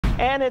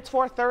And it's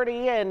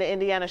 4:30 and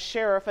Indiana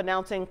Sheriff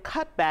announcing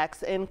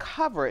cutbacks in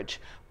coverage.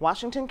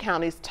 Washington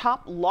County's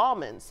top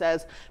lawman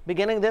says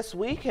beginning this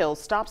week he'll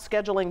stop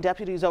scheduling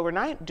deputies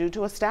overnight due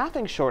to a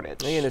staffing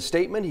shortage. In a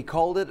statement, he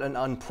called it an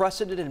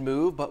unprecedented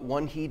move, but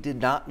one he did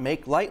not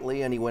make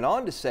lightly. And he went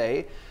on to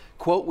say,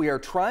 quote, "We are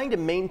trying to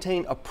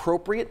maintain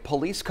appropriate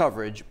police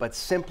coverage, but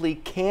simply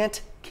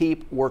can't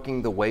keep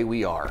working the way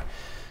we are."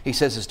 He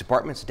says his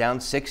department's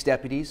down 6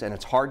 deputies, and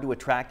it's hard to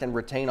attract and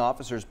retain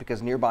officers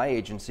because nearby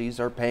agencies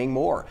are paying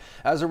more.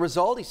 As a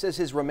result, he says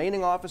his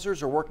remaining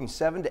officers are working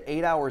 7 to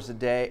 8 hours a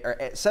day, or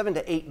 7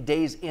 to 8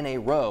 days in a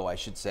row, I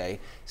should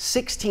say,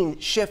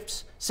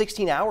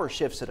 16-hour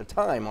shifts at a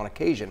time on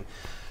occasion.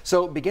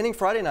 So beginning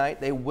Friday night,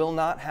 they will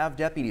not have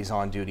deputies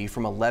on duty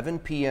from 11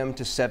 p.m.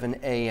 to 7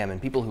 a.m. And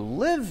people who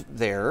live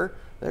there,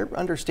 they're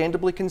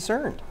understandably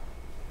concerned.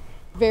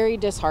 Very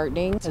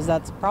disheartening, because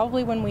that's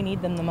probably when we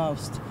need them the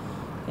most,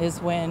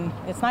 is when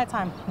it's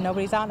nighttime.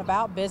 Nobody's out and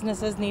about.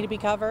 Businesses need to be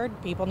covered.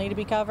 People need to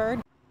be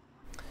covered.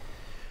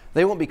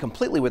 They won't be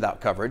completely without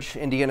coverage.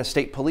 Indiana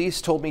State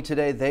Police told me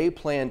today they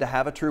plan to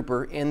have a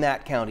trooper in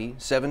that county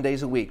 7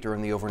 days a week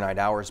during the overnight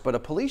hours. But a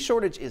police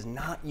shortage is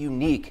not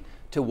unique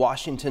to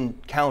Washington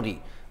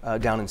County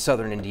down in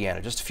southern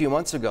Indiana. Just a few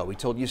months ago, we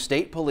told you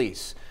state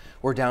police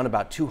were down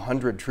about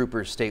 200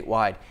 troopers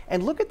statewide.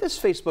 And look at this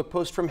Facebook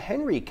post from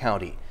Henry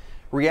County.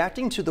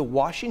 Reacting to the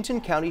Washington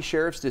County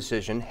Sheriff's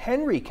decision,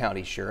 Henry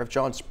County Sheriff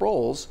John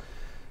Sproles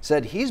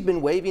said he's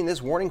been waving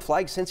this warning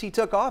flag since he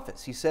took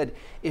office. He said,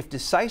 if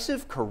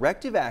decisive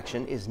corrective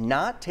action is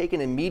not taken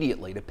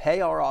immediately to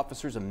pay our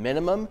officers a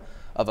minimum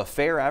of a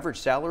fair average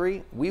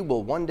salary, we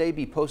will one day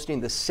be posting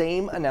the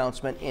same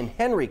announcement in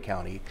Henry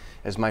County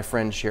as my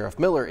friend Sheriff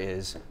Miller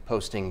is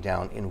posting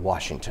down in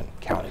Washington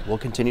County. We'll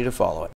continue to follow it.